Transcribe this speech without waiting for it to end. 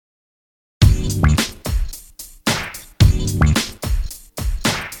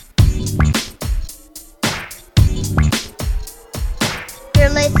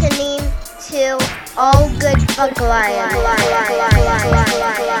all good funk lions.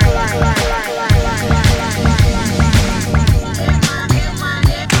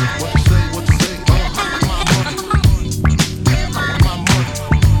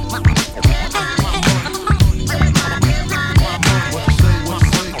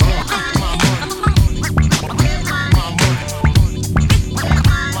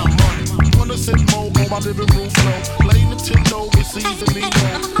 My living room floor, play Nintendo, it's easily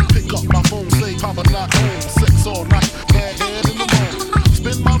known. Pick up my phone, say Papa not home. Sex all night, bad head in the morning.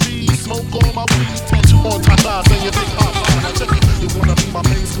 Spin my weed, smoke all my weed. Tattoo on tata, say you think I'm fine. I check it, you wanna be my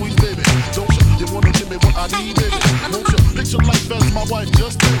main squeeze, baby. Don't you? You wanna give me what I need, baby. Won't you? Picture life as my wife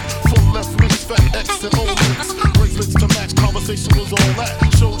just did. Full left mix, fat X and old mix. Bracelets to match, conversation was all that.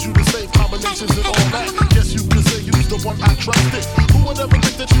 Showed you the safe combinations and all that. Guess you could say you was the one I trusted. Who would ever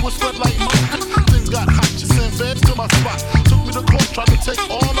think that you would spread like mustard? Got hot, you sent feds to my spot. Took me to court, tried to take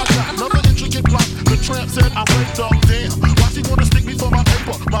all I got. Another intricate plot. The tramp said I raped up. Damn, why she wanna stick me for my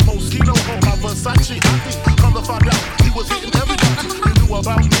paper? My Moschino home, my Versace ID. Come to find out, you was hitting everybody. You knew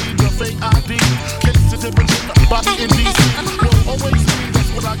about me, the fake ID. Case to different body in DC. Well, always me,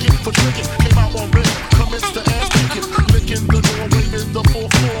 that's what I get for tricking. Came out on bail, commenced to ass kicking. Licking the door, waving the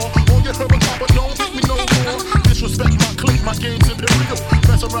 4-4. All you heard about, but don't hit me no more. Disrespect my clique, my game's imperial.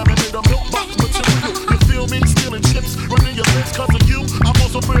 Mess around and made a milk box material. You feel me? Stealing chips, running your lips, cause of you, I'm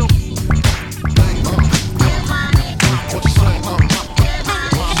also real. What you say, what you say,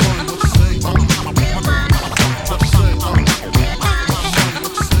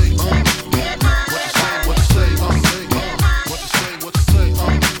 what you say, what you say, what you say,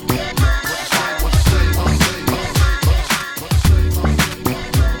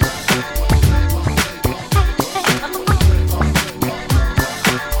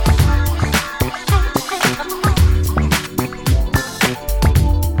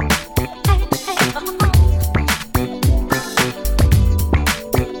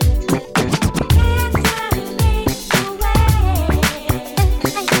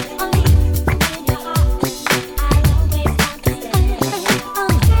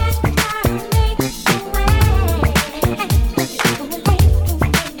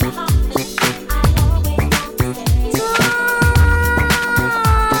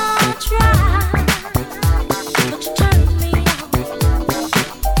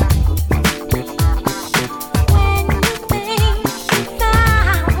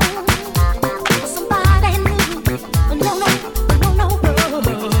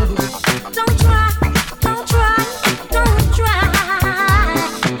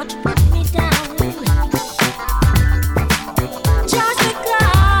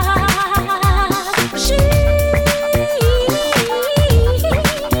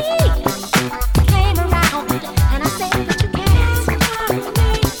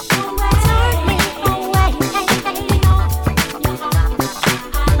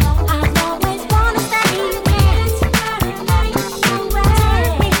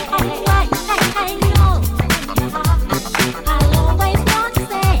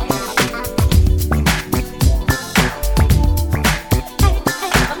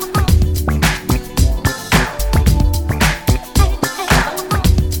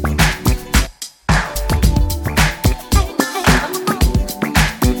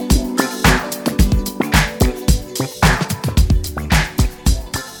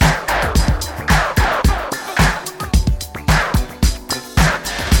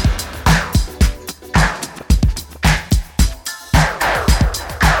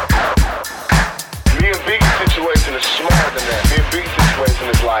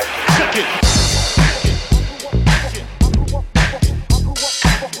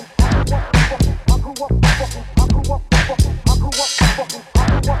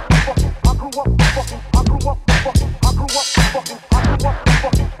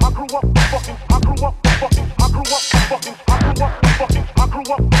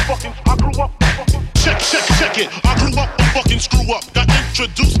 Check it, I grew up a fucking screw up. Got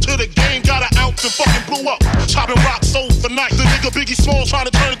introduced to the game, got an ounce and fucking blew up. Chopping rock sold for night. The nigga Biggie Smalls trying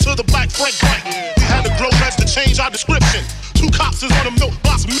to turn to the black Frank White. We had to grow less to change our description. 2 cops is on the milk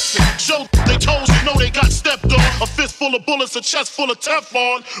box missing. Show they toes, you know they got stepped on. A fist full of bullets, a chest full of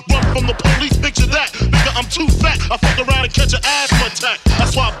Teflon. Run from the police, picture that. Nigga, I'm too fat. I fuck around and catch an asthma attack.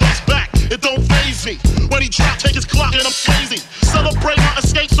 That's why I bust back. It don't faze me. When he drop, take his clock and I'm crazy. Celebrate my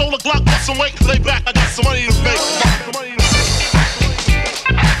escape, sold a Glock, bust some weight. Lay back, I got some money to make.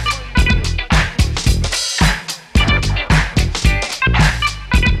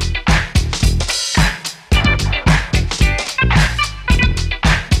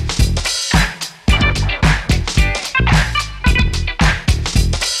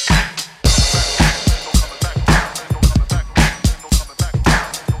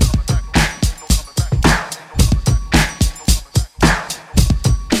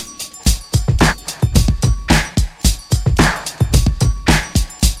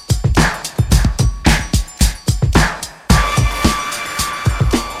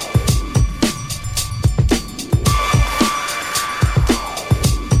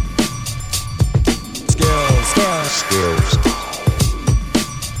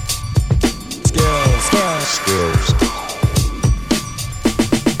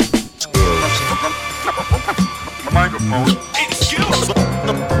 Skills,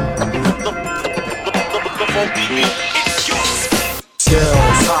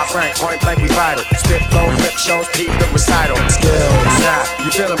 hard Frank, point blank, we vital. Spit flow, flip shows, peep the recital. Skills, now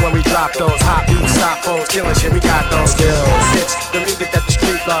you feel it when we drop those hot beats, hot flows, killing shit. We got those skills. It's the music that the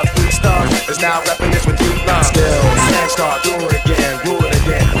street loves. Beat stuff is now repping this with deep love. Skills, and start do it again, rule it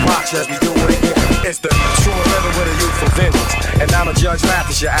again. Watch as we do it again. It's the true living with a youthful vengeance. And I'm a judge, laugh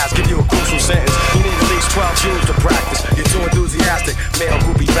at your ass, give you a crucial sentence. You need at least 12 shoes to practice. You're too enthusiastic, male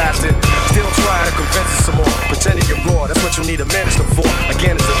groupie bastard. Still trying to convince us some more. Pretending you're raw, that's what you need a minister for.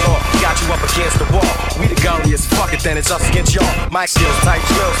 Again, it's the law, got you up against the wall. We the gulliest, fuck it then, it's us against y'all. Mic skills, tight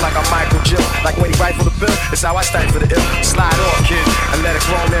drills like I'm Michael Jill. Like when he rifle the bill, it's how I stifle the ill. Slide off, kid, and let it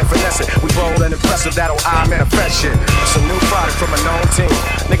grow man finesse it. We bold and impressive, that'll I manifest shit. It's a new product from a known team.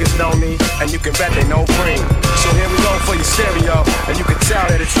 Niggas know me, and you can bet they know cream. So here we go for your stereo, and you can tell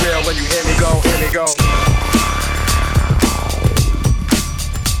that it's real when you hear me go, hear me go.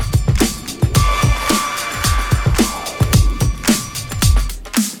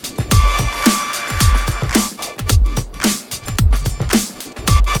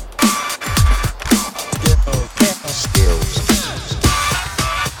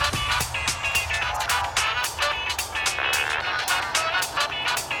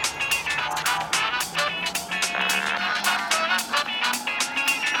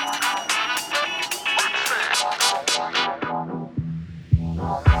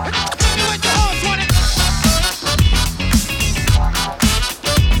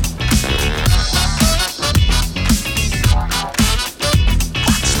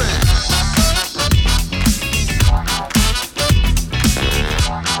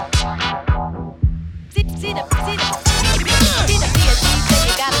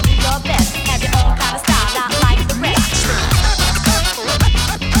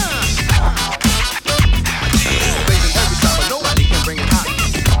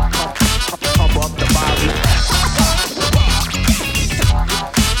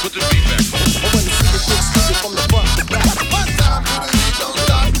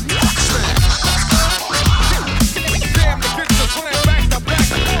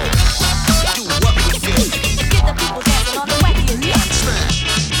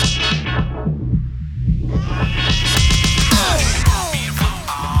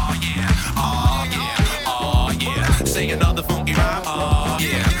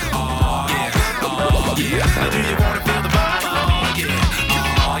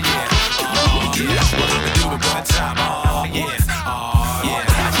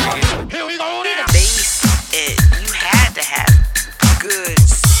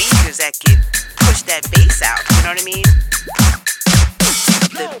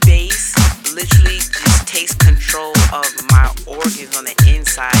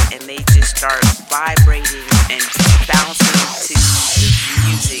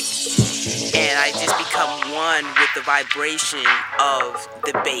 Of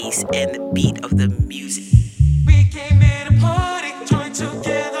the bass and the beat of the music. We came here to party, join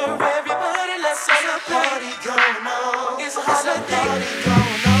together, everybody, let's have a party going on. It's a holiday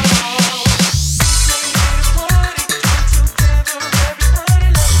going on.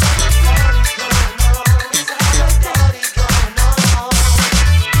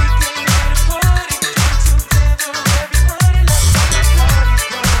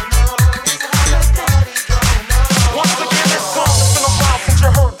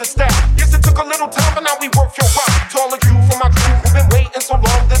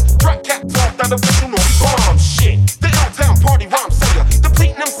 Official naughty bomb shit. The L-Town party rhyme sayer,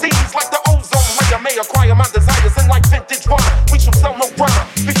 depleting MCs like the ozone layer. May acquire my desires and like vintage wine, we shall sell no rhyme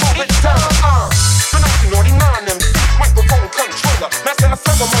before it's time. The 1999 MC, microphone controller, master of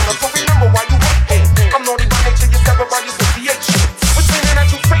ceremony. So remember why you hate it. I'm naughty by nature, you're never by association. We're saying that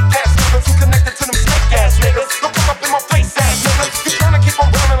you fake ass niggas who connected to them snake ass niggas. Don't come up in my face ass niggas. You trying to keep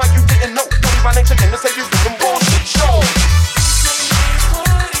on rhyming like you didn't know. Naughty by nature, and to say you do some bullshit show.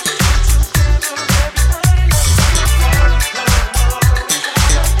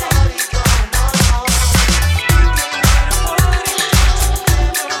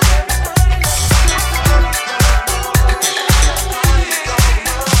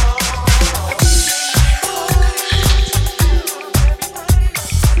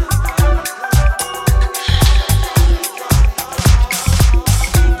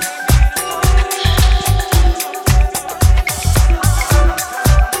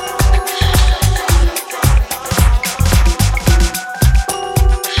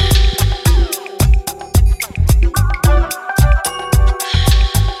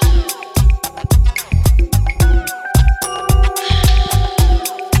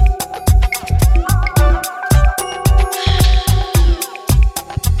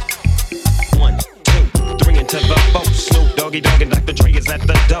 Doggy Dogg and Dr. Dre is at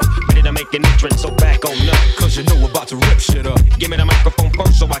the door, ready to make an entrance, so back on up. Cause you know we're about to rip shit up. Give me the microphone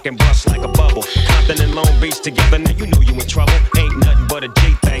first so I can bust like a bubble. Compton and Long Beach together, now you know you in trouble. Ain't nothing but a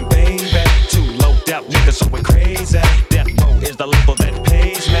G thing, baby. Too loped out niggas, so we're crazy. Death Row is the label that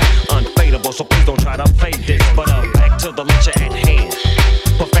pays me. Unfadable, so please don't try to fade this. But back to the lecture at hand.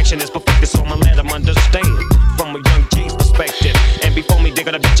 Perfection is perfected, so I'ma let them understand. From a young G's perspective. And before me dig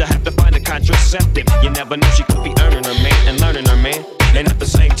on a bitch, I have to find a contraceptive. You never know she could be earning her man and learning her man. And at the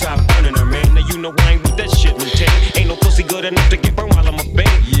same time, earning her man. Now you know I ain't with that shit, Lieutenant. Ain't no pussy good enough to get burned while I'm a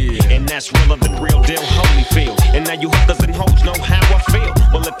band. Yeah. And that's realer than real deal, Holyfield. And now you hookers and hoes know how I feel.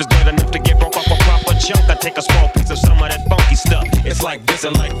 Well, if it's good enough to get broke off a proper chunk, I take a small piece of some of that funky stuff. It's like this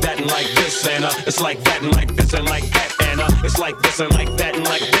and like that and like this, and it's like that and like this and like that, and it's like this and like that and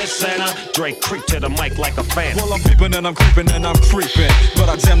like this, and Dre creep to the mic like a fan. Well, I'm peeping and I'm creeping and I'm creeping, but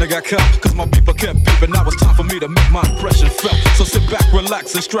I damn near got caught, cause my people kept beeping. Now it's time for me to make my impression felt. So sit back,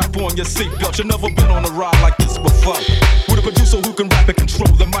 relax, and strap on your seatbelt. You've never been on a ride like this before. With a producer who can rap and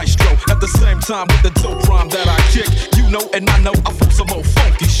control the maestro. At the same time with the dope rhyme that I kick. You know and I know I feel some more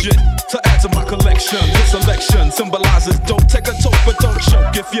funky shit to add to my collection. This selection symbolizes dope. Take a toke but don't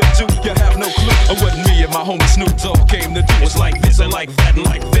choke. If you do, you have no clue of what me and my homie Snoop Dogg came to do. It's like this and like that and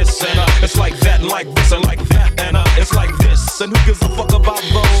like this, and it's like that and like this and like that, and it's like this. And who gives a fuck about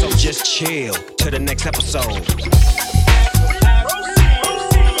those? So just chill to the next episode.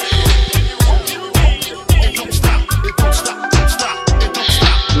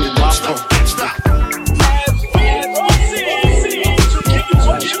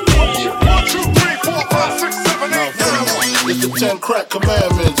 It's the 10 crack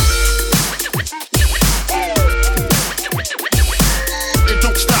commandments. It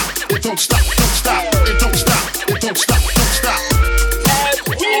don't stop, it don't stop, don't stop, it don't stop, it don't stop, don't stop.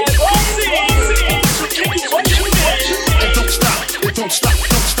 It don't stop, it don't stop,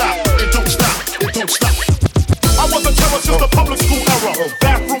 don't stop, it don't stop, it don't stop. I was a terror since the public school era.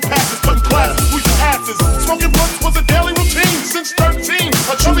 Bathroom passes, cutting classes, sweeping asses. Smoking blunts was a daily routine since 13.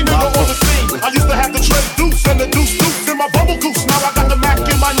 A chummy nigga on the scene. I used to have the trade deuce and the deuce in my bubble goose. Now I got the Mac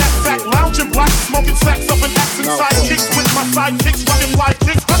in my knapsack, lounging black, smoking sacks up and axing sidekicks with my sidekicks, rocking fly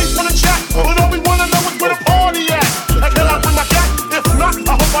kicks. Honey's wanna chat, but all we wanna know is where the party at. And can I bring my gat? If not,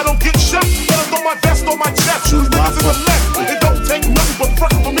 I hope I don't get shot. But I throw my vest on my chest. These niggas in the left. It don't take nothing but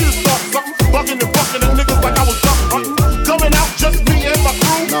front for me to start something. Bugging and bucking and niggas like I was duck hunting. Coming out just me and my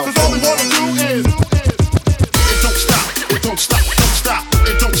crew. Cause all we wanna do is it don't stop, it don't stop, don't stop,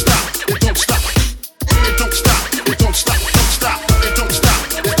 it don't stop, it don't stop. It don't stop, it don't stop, don't stop, it don't stop,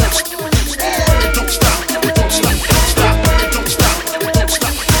 it don't stop, it don't stop, it don't stop, don't stop, it don't stop, it don't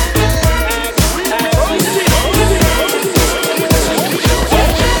stop.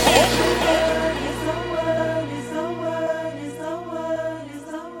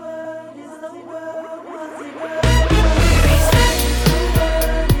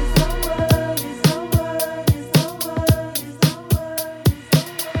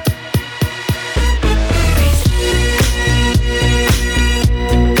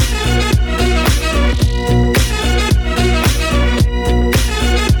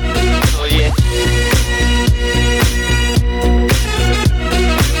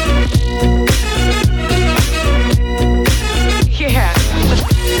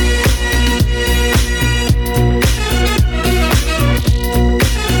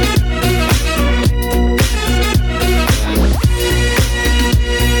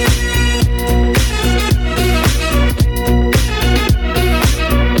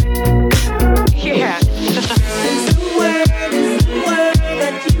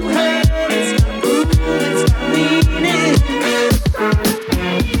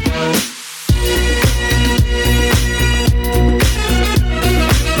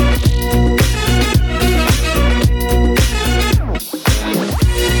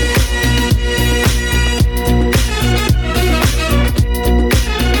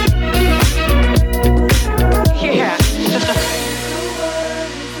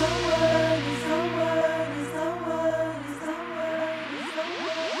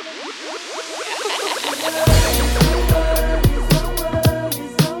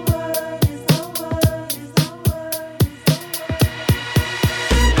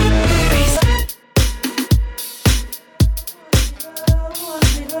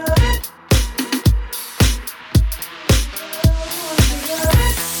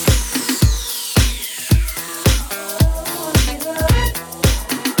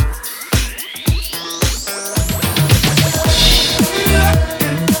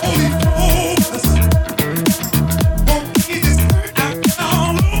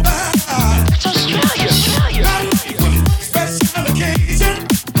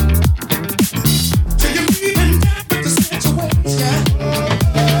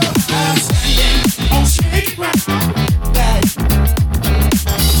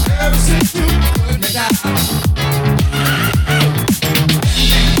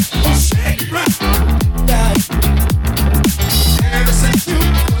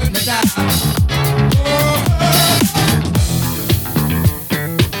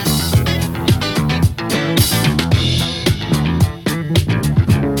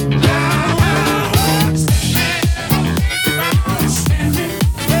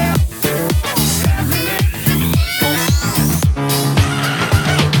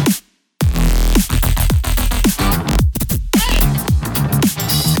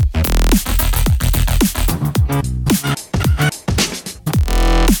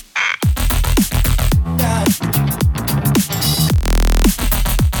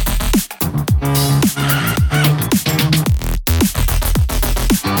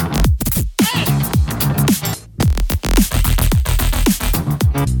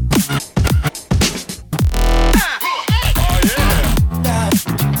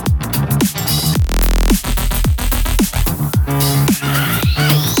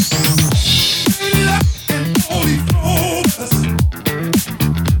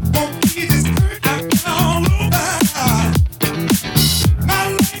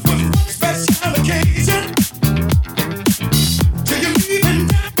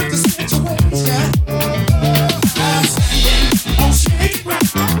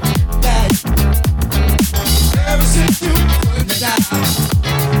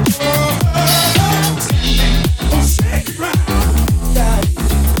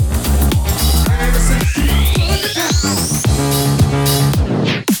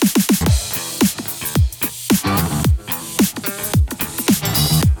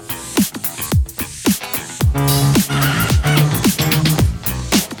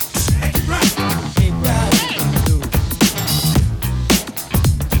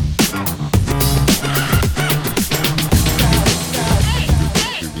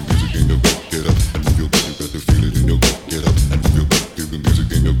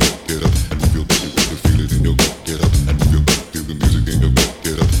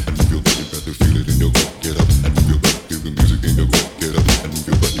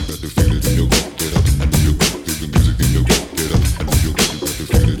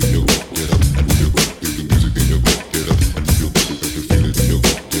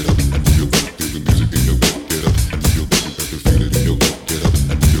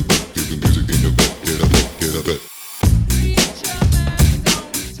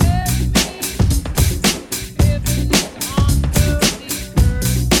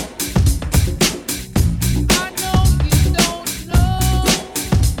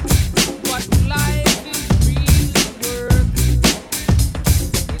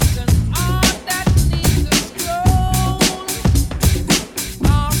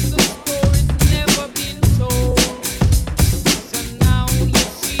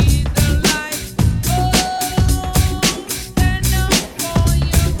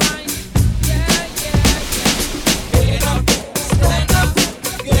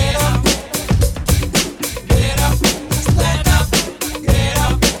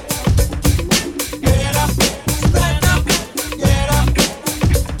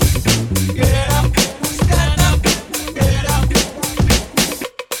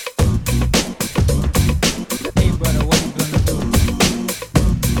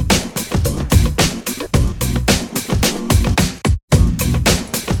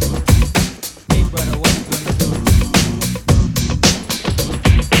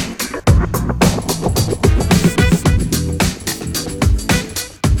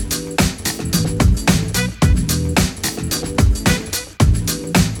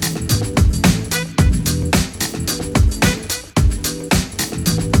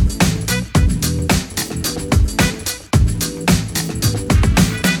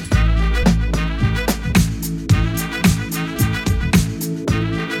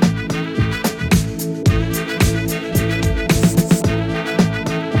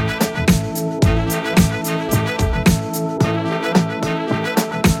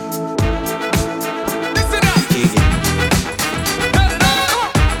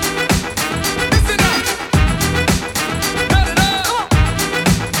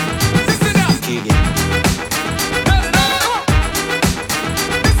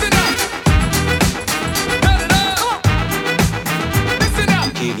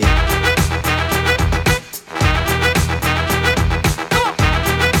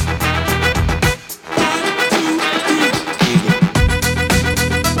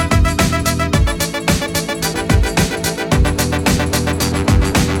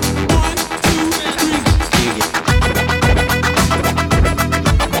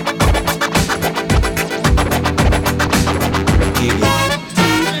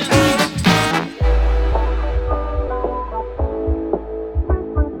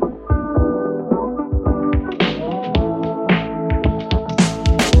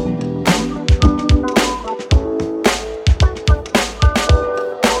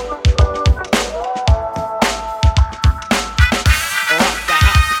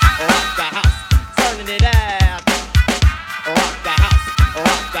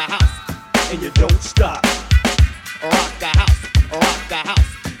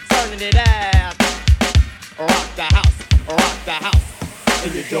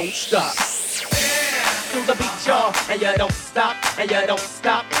 and you don't stop, and you don't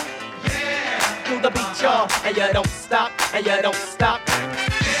stop. Do the beat, y'all, and you don't stop, and you don't stop.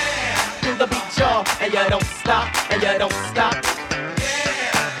 Do the beat, y'all, and you don't stop, and you don't stop.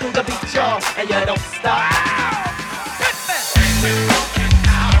 Do the beat, y'all, and you don't stop.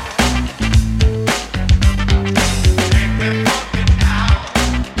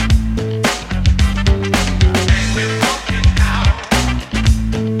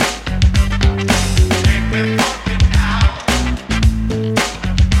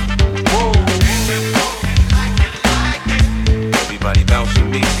 Everybody bounce with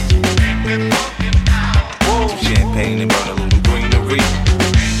me. Some champagne and burn a little greenery.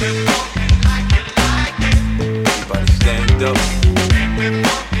 Everybody stand up.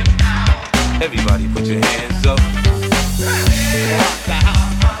 Everybody put your hands up. Rock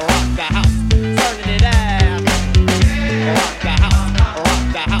the house, turning it out.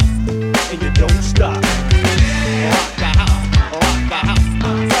 Rock the house, and you don't stop. Rock the house,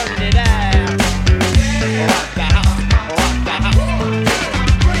 turning it out. Rock the house.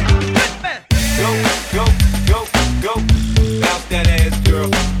 Go, bounce that ass, girl.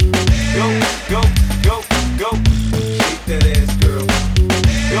 Go, shake that ass, girl.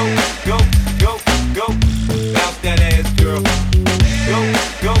 Go, bounce that ass, girl.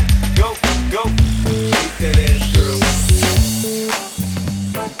 Go, shake that ass, girl.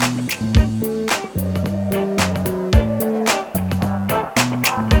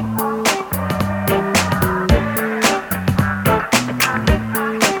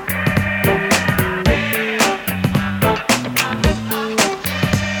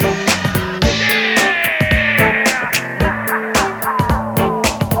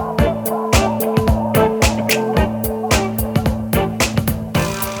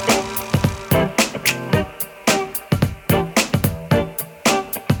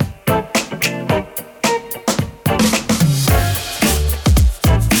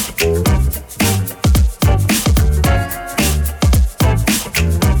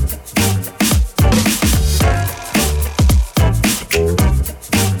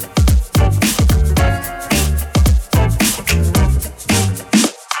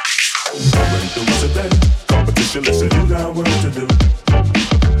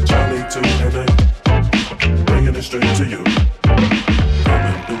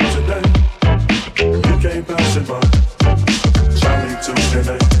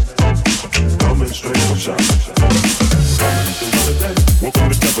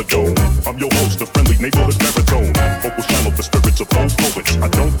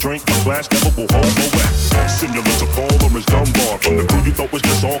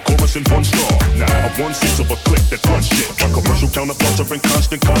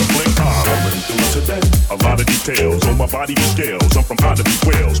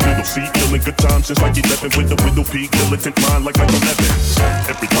 Since like 11 with the window peak, militant mind like Michael Evans.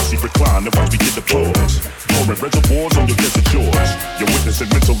 Every posse recline and watch me get the applause. Pouring reservoirs on your desert shores. You're witnessing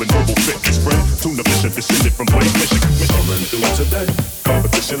mental and verbal fitness. Friend, tuna fish and descended from Blade, Michigan. Coming through today.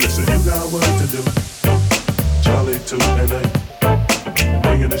 Competition, listen, you got work to do. Chali to NA,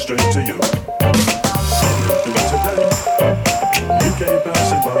 bringing it straight to you. Coming through today. You can't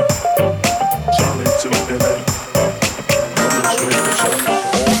pass it by. Chali to NA, coming straight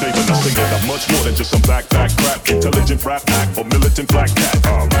to you. I'm much more than just some backpack crap. Intelligent rap act or militant black cat.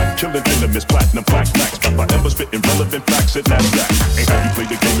 Killing venomous platinum black max. If I ever spit irrelevant facts at NASDAQ. Ain't how you play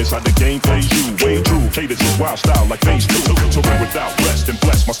the game, it's how the game plays you. Way true, caters his wild style like phase 2. Touring without rest and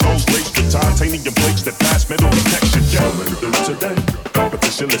blessed. My skull's laced with titanium plates that pass metal detection. Yeah, coming through today.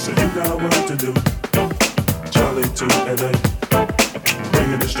 Competition, listen, you got work to do. Chali to NA,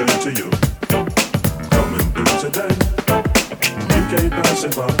 bringing it straight to you. Coming through today. You can't pass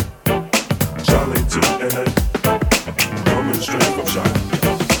it by. Chali to NA, coming straight from Shakey.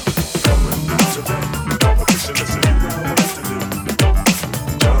 Coming through today. Competition, listen, you got work to do.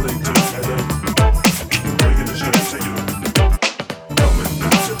 Chali to NA, bringing it straight to you. Coming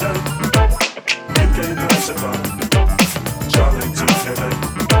through today. You can't pass it by. Chali to NA,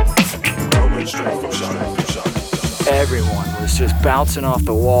 coming straight from Shakey. Everyone was just bouncing off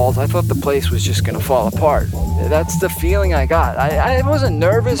the walls. I thought the place was just gonna fall apart. That's the feeling I got. I wasn't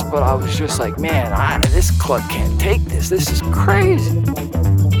nervous, but I was just like, man, this club can't take this. This is crazy.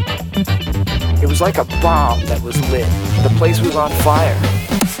 It was like a bomb that was lit. The place was on fire.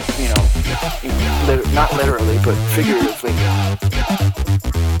 You know, not literally, but figuratively.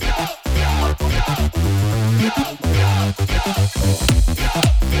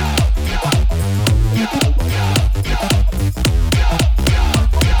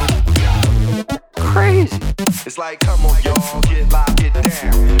 Crazy. It's like, come on, y'all, get live, get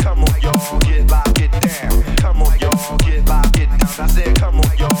down. Come on, y'all, get live, get down. Come on, y'all,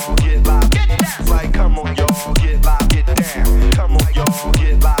 y'all, get live. It's like, come on, y'all, get live, get down. Come on, y'all,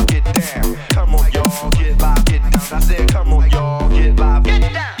 get live, get down. Come on, y'all, get live, get down. I said, come on, y'all, get live,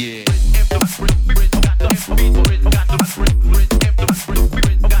 get down. Yeah.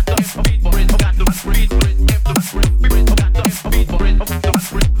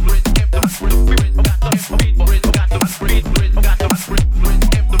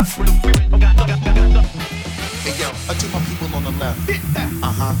 To my people on the left,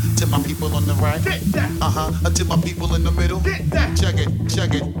 to my people on the right, to my people in the middle, check it,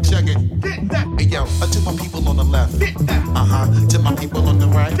 check it, check it. Hey yo, to my people on the left, to my people on the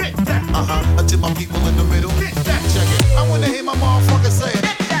right, to my people in the middle, check it. I wanna hear my motherfucker say it.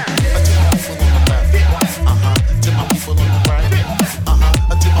 To my people on the left, to my people on the right,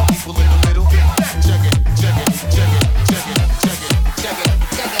 to my people in the middle, check it, check it, check it, check it, check it, check it,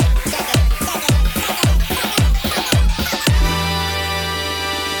 check it.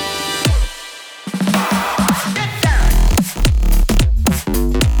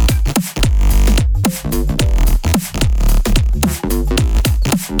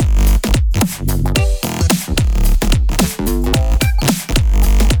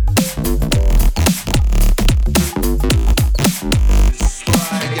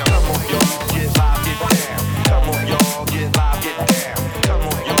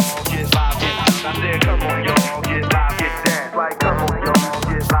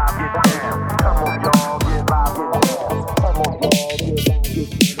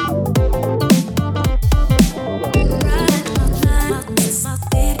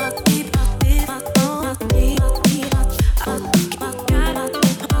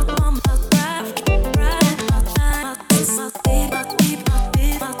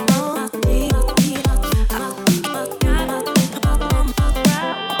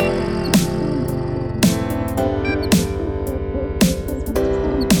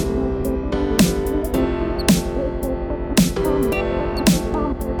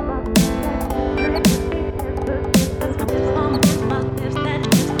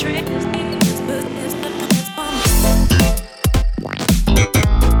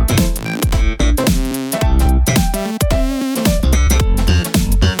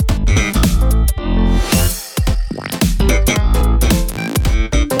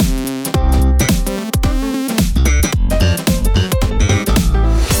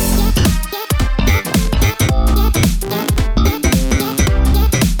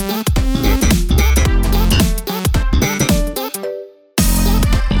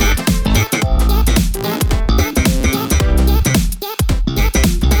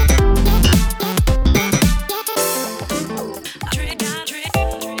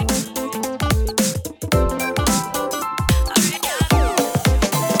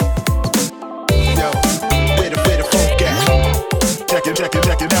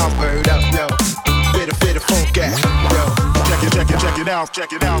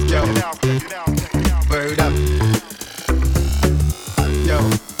 Check it out, yo. Word up. Yo.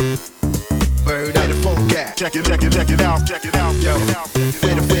 Word up. Where the funk at? Check it out, yo.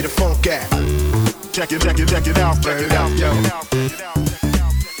 Where the funk at? Check it out, Word up, yo.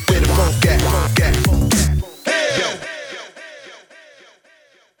 Where the funk at?